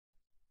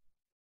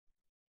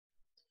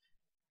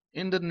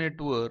In the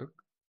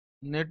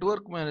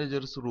network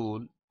manager's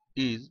role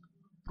is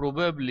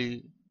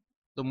probably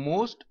the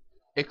most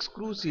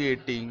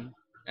excruciating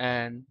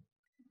and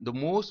the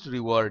most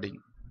rewarding.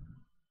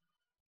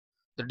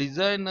 The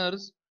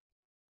designers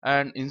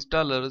and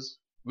installers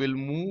will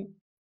move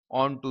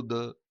on to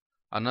the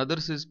another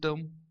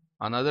system,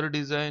 another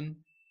design,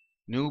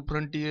 new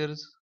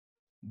frontiers,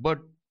 but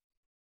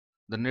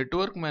the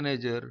network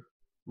manager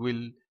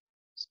will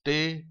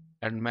stay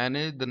and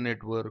manage the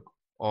network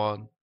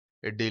on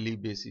a daily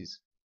basis.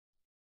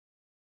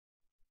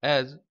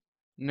 As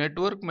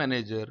network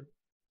manager,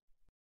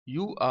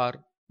 you are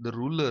the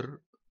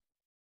ruler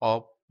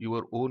of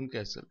your own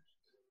castle.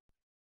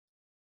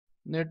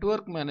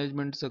 Network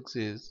management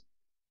success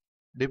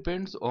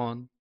depends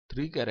on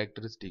three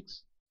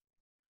characteristics: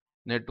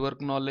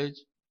 network knowledge,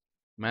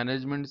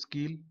 management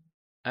skill,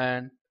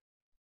 and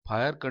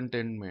fire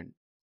containment.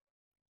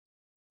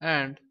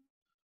 And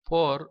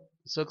for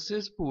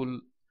successful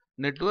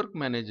network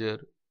manager,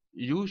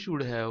 you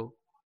should have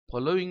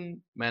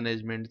following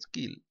management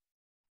skill.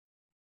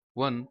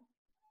 1.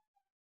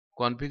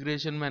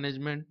 Configuration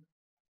management.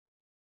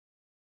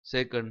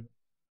 Second,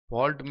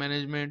 fault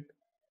management.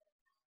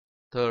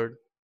 Third,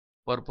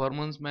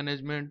 performance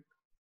management.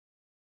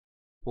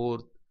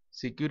 Fourth,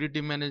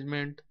 security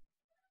management.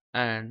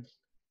 And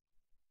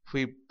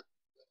fifth,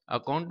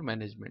 account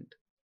management.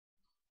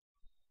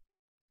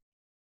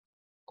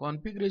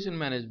 Configuration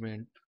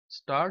management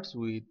starts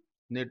with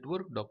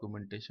network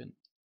documentation.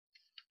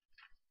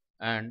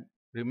 And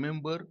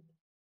remember,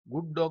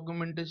 good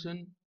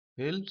documentation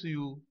helps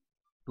you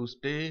to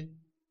stay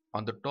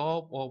on the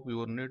top of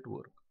your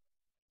network.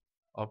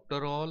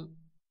 After all,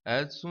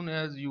 as soon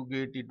as you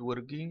get it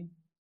working,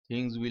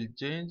 things will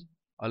change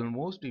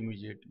almost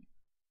immediately.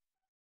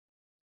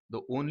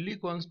 The only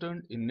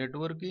constant in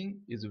networking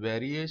is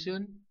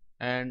variation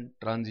and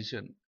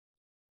transition.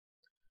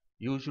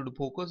 You should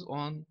focus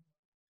on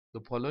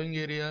the following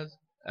areas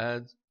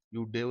as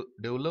you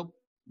develop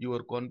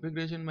your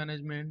configuration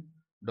management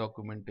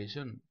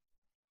documentation.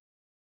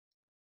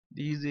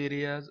 These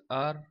areas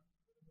are: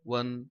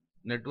 1.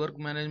 Network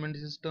management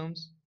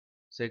systems,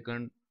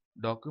 2nd.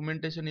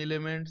 Documentation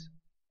elements,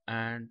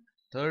 and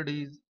 3rd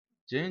is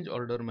change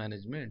order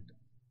management.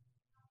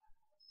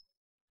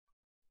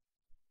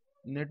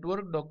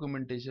 Network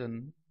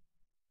documentation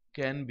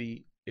can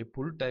be a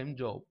full-time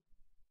job,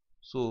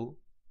 so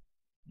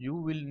you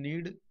will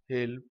need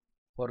help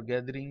for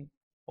gathering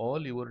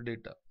all your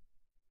data.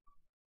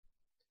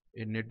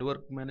 A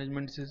network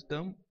management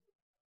system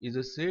is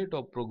a set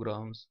of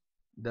programs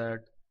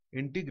that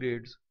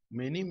integrates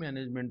many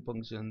management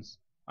functions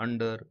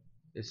under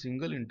a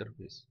single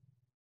interface.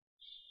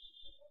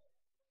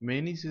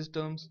 Many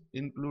systems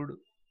include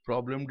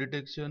problem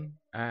detection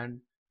and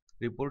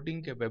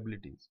reporting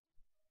capabilities.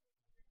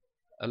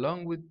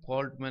 Along with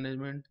fault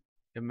management,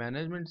 a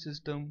management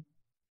system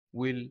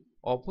will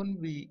often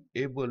be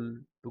able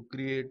to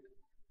create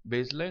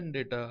baseline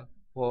data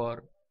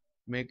for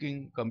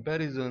making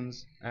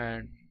comparisons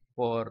and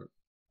for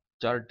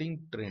charting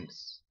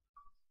trends.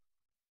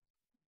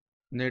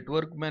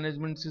 Network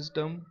management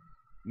system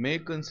may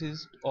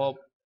consist of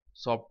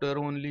software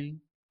only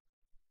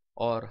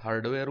or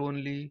hardware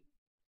only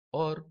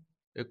or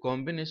a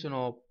combination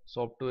of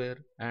software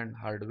and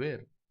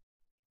hardware.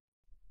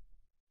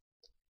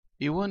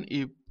 Even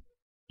if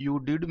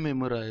you did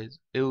memorize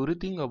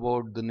everything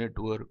about the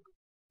network,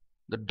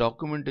 the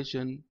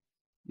documentation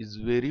is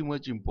very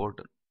much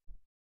important.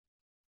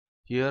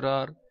 Here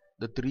are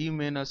the three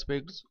main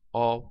aspects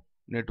of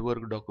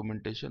network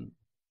documentation.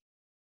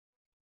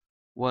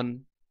 1.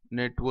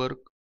 Network.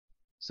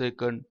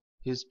 2nd,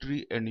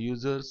 history and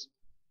users,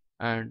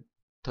 and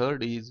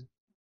 3rd is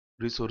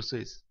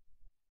resources.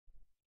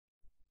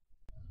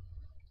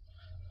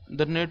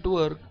 The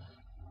network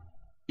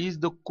is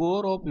the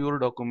core of your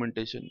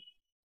documentation.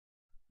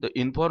 The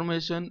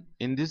information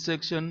in this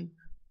section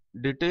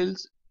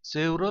details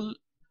several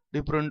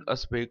different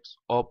aspects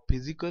of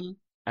physical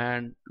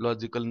and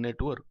logical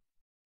network.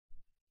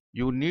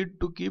 You need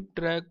to keep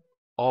track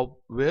of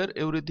where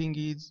everything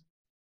is,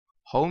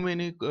 how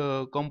many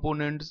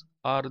components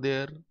are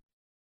there,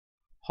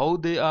 how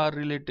they are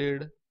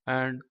related,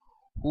 and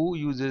who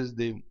uses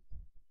them.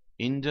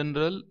 In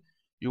general,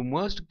 you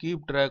must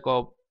keep track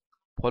of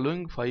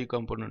following 5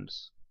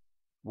 components: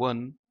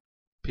 1.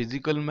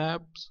 Physical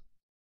maps,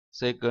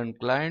 2nd,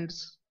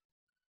 clients,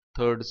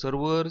 3rd,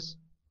 servers,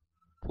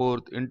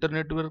 4th,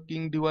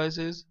 internetworking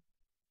devices,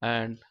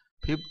 and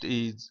 5th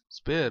is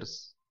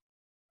spares.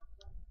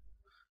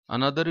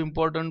 Another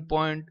important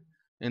point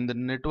in the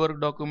network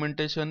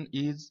documentation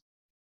is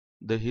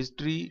the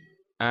history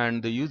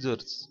and the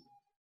users.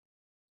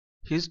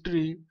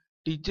 History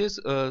teaches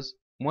us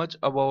much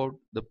about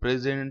the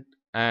present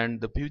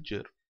and the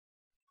future.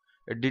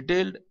 A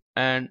detailed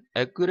and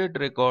accurate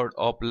record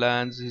of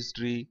LAN's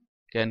history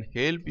can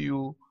help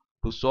you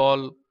to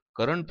solve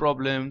current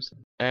problems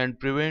and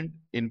prevent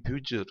in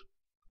future.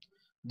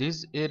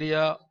 This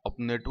area of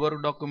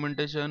network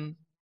documentation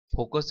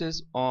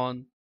focuses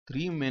on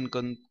three main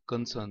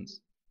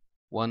concerns.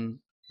 1.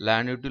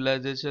 land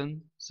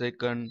utilization,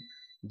 second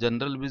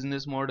general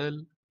business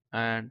model,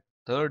 and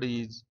third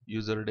is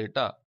user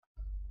data.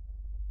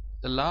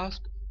 The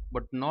last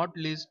but not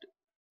least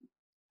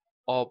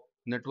of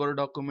network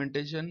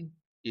documentation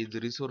is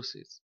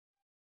resources.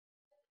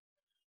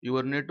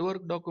 Your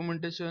network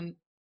documentation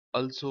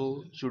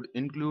also should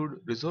include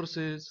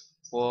resources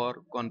for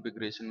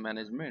configuration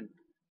management.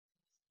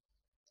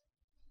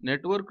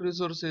 Network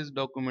resources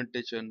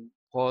documentation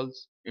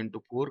falls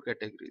into four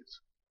categories.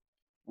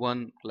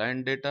 One,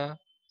 client data,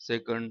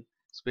 second,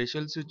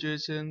 special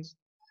situations,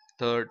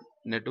 third,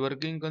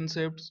 networking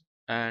concepts,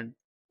 and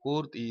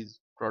fourth is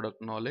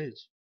product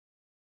knowledge.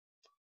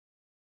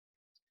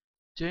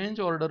 Change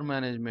order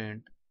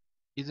management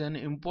is an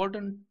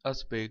important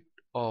aspect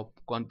of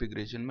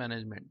configuration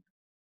management.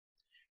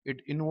 It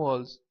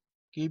involves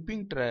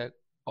keeping track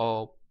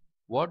of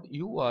what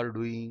you are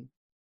doing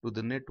to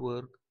the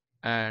network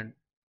and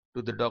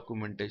to the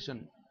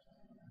documentation.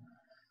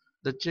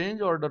 The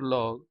change order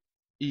log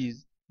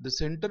is the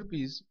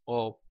centerpiece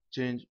of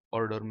change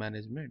order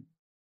management.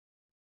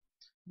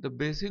 The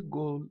basic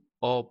goal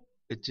of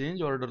a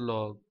change order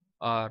log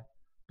are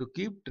to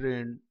keep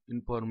trend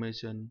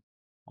information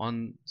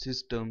on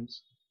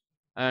systems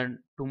and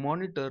to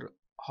monitor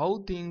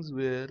how things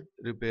were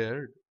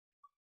repaired.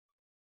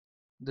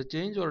 The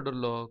change order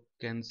log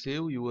can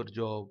save your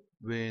job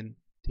when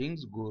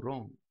things go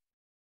wrong.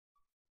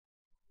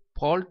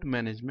 Fault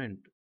management.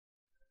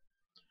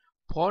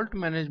 Fault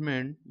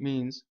management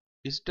means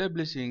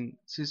establishing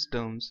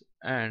systems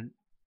and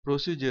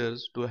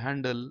procedures to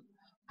handle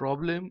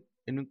problem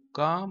in a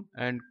calm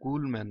and cool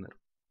manner.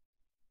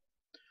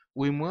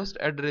 We must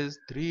address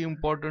three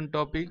important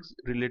topics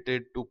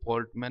related to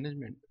fault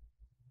management: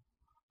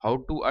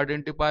 how to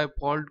identify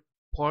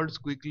faults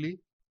quickly,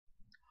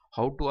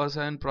 how to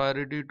assign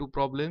priority to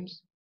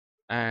problems,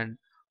 and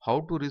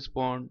how to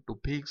respond to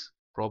fix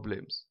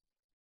problems.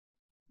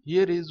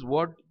 Here is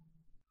what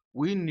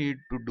we need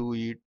to do: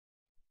 it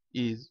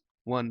is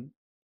 1.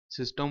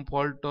 System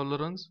fault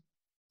tolerance,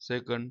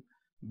 second,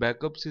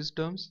 backup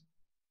systems,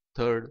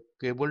 third,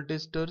 cable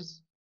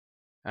testers,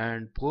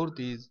 and fourth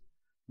is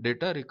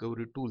data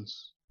recovery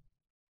tools.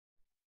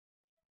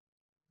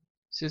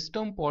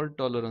 System fault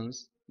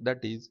tolerance, that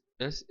is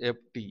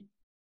SFT,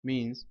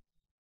 means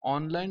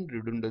online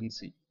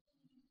redundancy.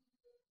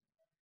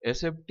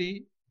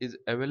 SFT is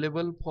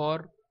available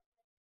for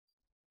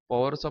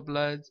power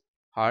supplies,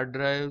 hard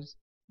drives,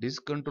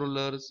 disk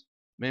controllers,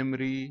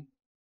 memory,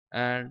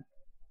 and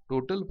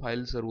total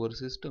file server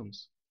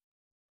systems.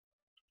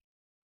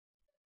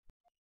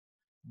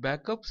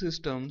 Backup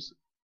systems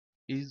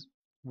is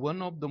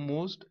one of the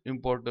most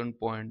important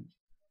points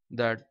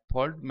that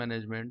fault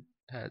management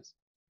has,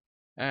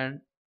 and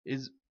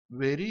is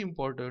very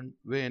important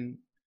when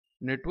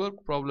network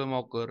problem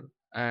occur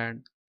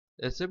and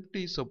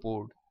SFT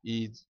support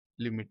is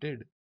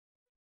limited.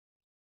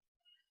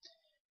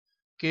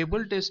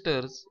 Cable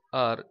testers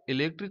are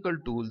electrical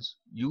tools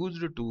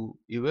used to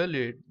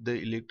evaluate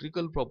the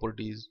electrical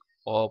properties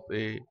of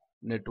a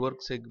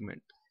network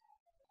segment.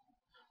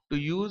 To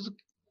use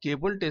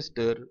cable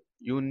tester,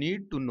 you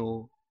need to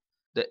know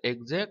the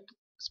exact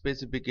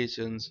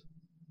specifications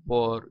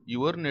for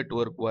your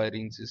network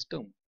wiring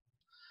system.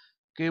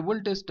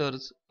 Cable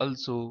testers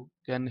also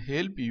can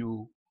help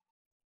you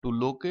to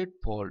locate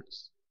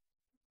faults.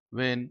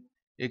 When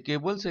a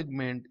cable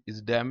segment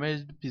is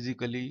damaged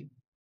physically,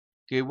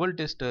 cable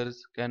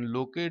testers can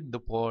locate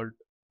the fault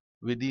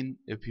within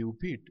a few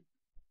feet.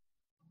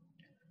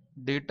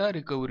 Data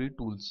recovery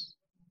tools.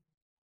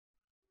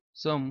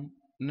 Some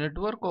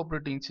network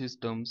operating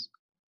systems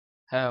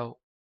have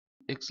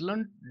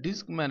excellent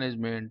disk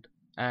management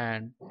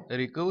and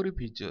recovery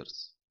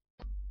features.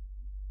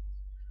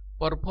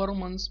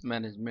 Performance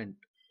management.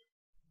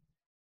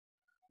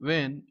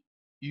 When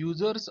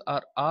users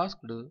are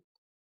asked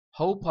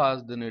how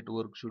fast the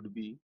network should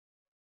be,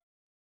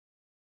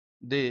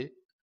 they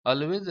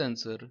always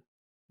answer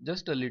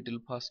just a little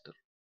faster.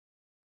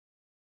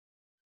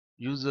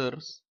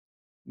 Users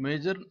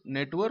measure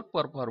network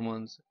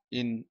performance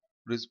in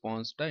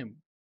response time.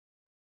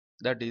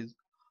 That is,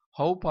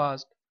 how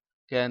fast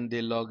can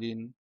they log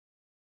in,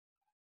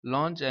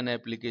 launch an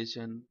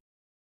application,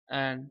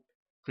 and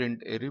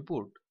print a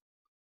report.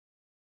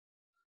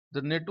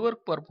 The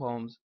network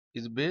performance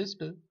is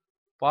based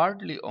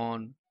partly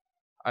on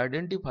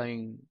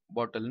identifying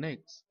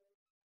bottlenecks.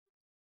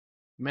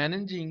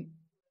 Managing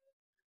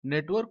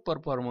network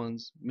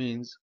performance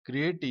means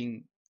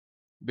creating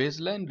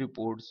baseline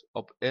reports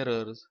of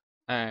errors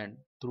and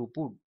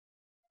throughput,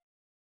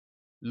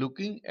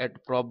 looking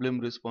at problem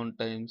response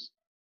times,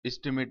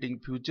 estimating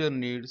future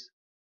needs,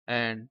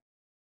 and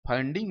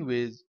finding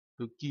ways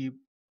to keep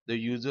the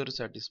user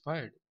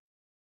satisfied.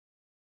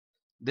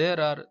 There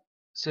are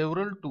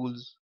several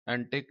tools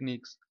and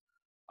techniques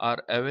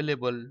are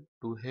available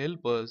to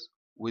help us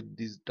with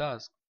this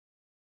task.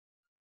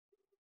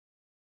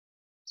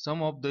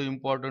 Some of the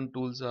important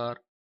tools are: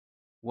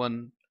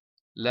 1.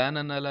 LAN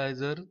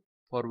Analyzer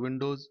for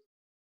Windows,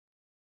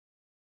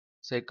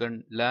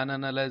 second LAN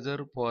Analyzer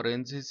for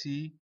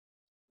NCC,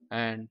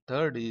 and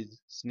third is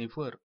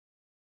sniffer.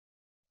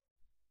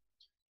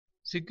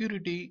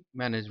 Security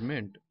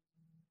management.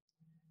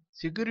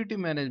 Security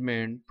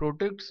management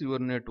protects your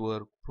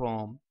network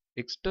from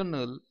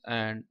external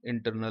and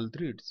internal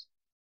threats.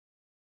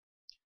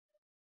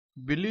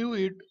 Believe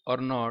it or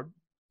not,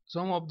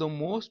 some of the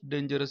most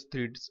dangerous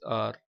threats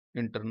are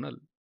internal.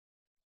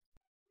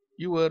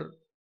 Your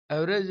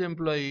average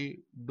employee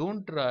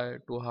don't try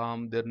to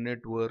harm their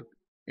network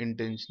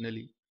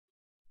intentionally.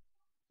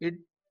 It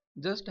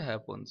just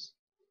happens.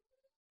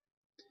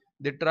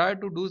 They try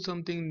to do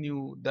something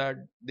new that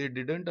they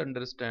didn't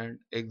understand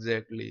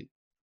exactly,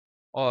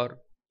 or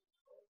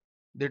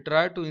they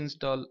try to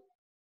install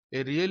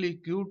a really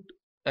cute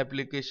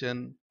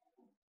application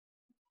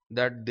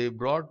that they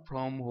brought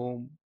from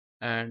home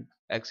and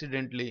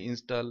accidentally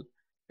install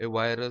a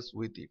virus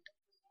with it.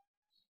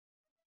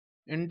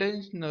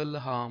 Intentional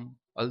harm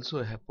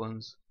also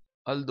happens,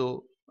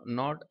 although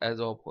not as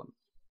often.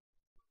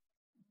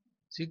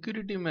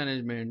 Security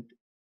management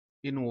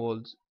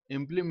involves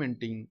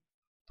implementing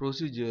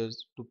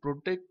procedures to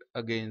protect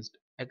against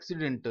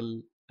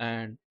accidental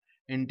and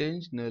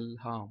intentional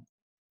harm.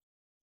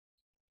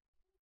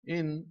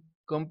 In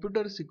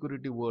computer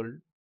security world,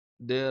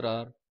 there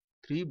are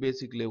three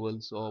basic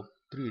levels of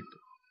threat.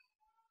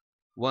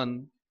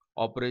 One,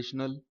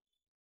 operational,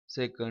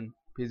 second,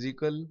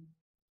 physical,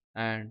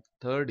 and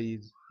third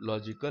is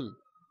logical.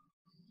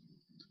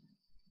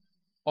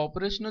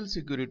 Operational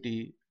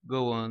security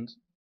governs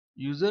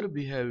user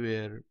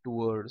behavior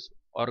towards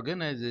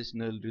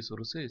organizational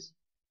resources,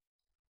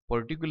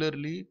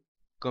 particularly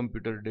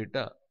computer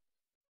data.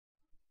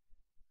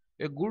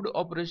 A good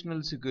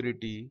operational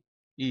security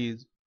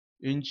is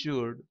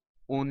ensured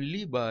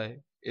only by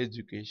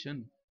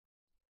education.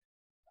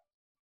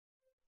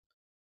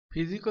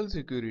 Physical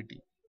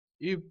security.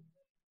 If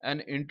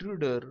an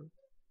intruder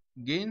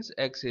gains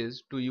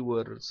access to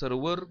your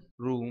server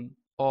room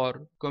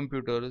or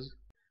computers,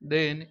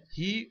 then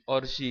he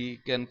or she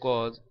can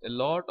cause a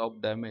lot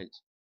of damage.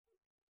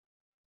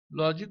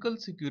 Logical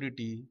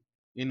security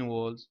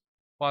involves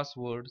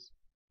passwords,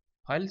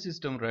 file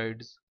system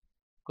rights,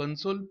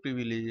 console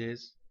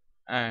privileges,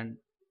 and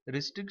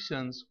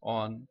restrictions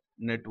on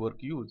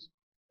network use.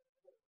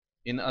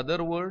 In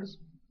other words,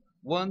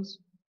 once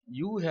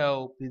you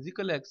have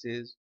physical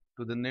access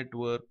to the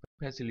network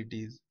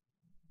facilities,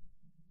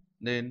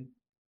 then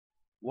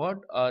what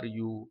are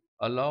you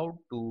allowed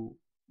to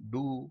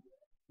do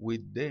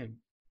with them?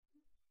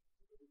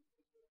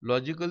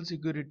 Logical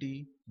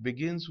security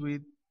begins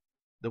with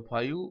the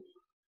five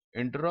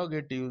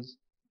interrogatives,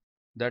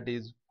 that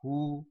is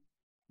who,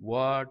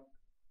 what,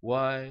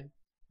 why,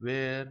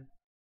 where,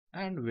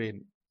 and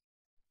when.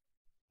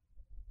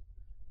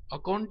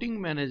 Accounting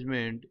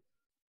management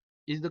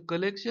is the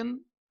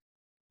collection,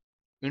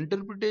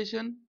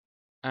 interpretation,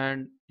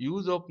 and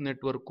use of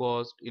network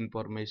cost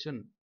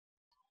information.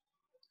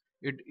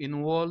 It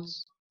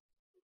involves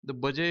the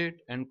budget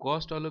and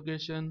cost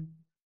allocation,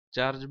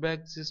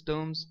 chargeback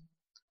systems,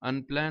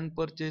 unplanned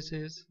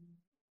purchases,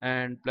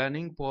 and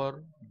planning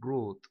for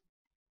growth.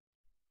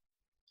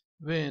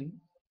 When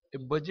a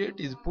budget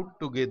is put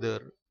together,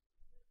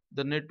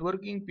 the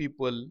networking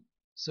people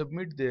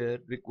submit their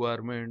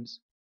requirements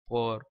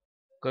for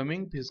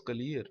coming fiscal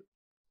year.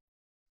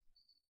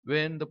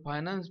 When the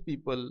finance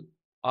people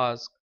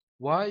ask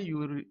why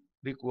you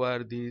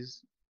require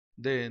this,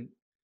 then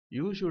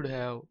you should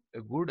have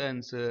a good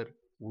answer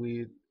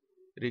with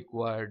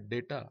required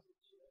data.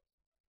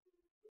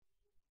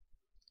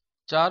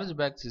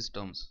 Chargeback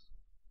systems.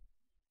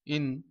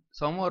 In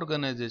some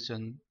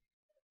organization,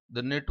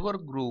 the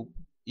network group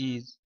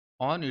is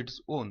on its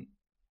own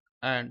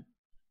and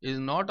is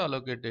not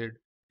allocated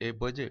a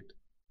budget.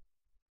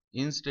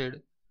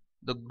 Instead,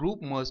 the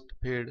group must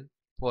pay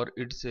for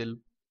itself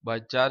by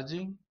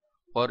charging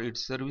for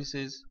its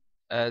services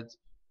as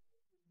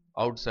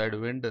outside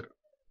vendor.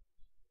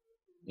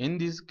 In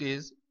this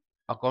case,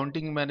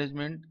 accounting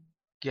management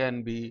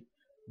can be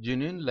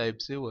genuine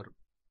lifesaver.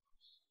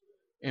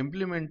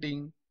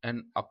 Implementing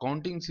an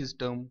accounting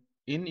system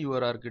in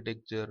your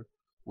architecture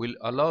will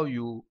allow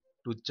you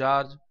to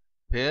charge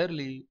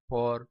fairly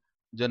for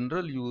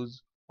general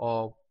use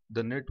of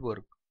the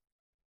network.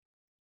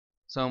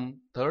 Some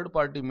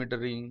third-party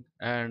metering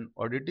and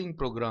auditing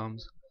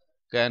programs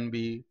can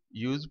be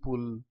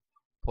useful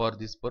for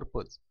this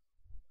purpose.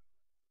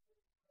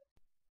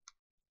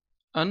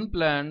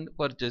 Unplanned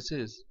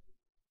purchases.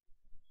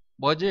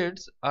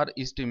 Budgets are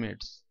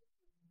estimates.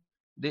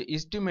 They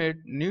estimate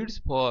needs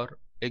for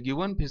a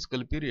given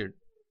fiscal period,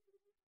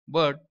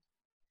 but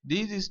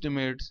these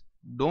estimates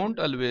don't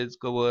always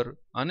cover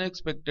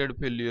unexpected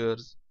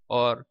failures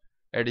or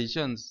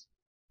additions.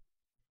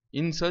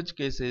 In such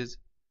cases,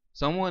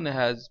 someone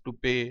has to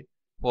pay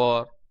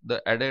for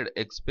the added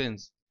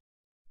expense.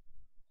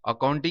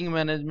 Accounting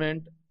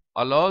management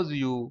allows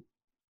you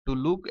to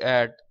look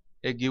at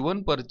a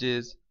given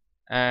purchase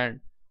and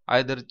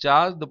either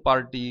charge the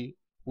party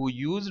who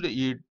used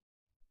it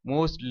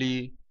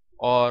mostly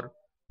or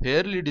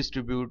fairly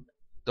distribute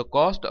the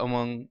cost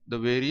among the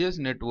various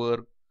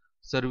network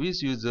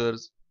service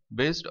users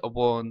based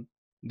upon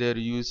their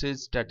usage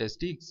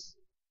statistics.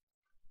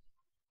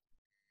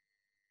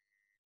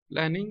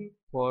 Planning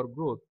for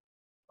growth.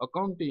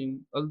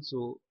 Accounting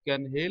also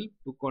can help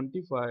to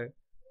quantify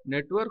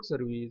network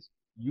service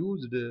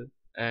used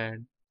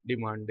and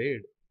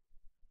demanded.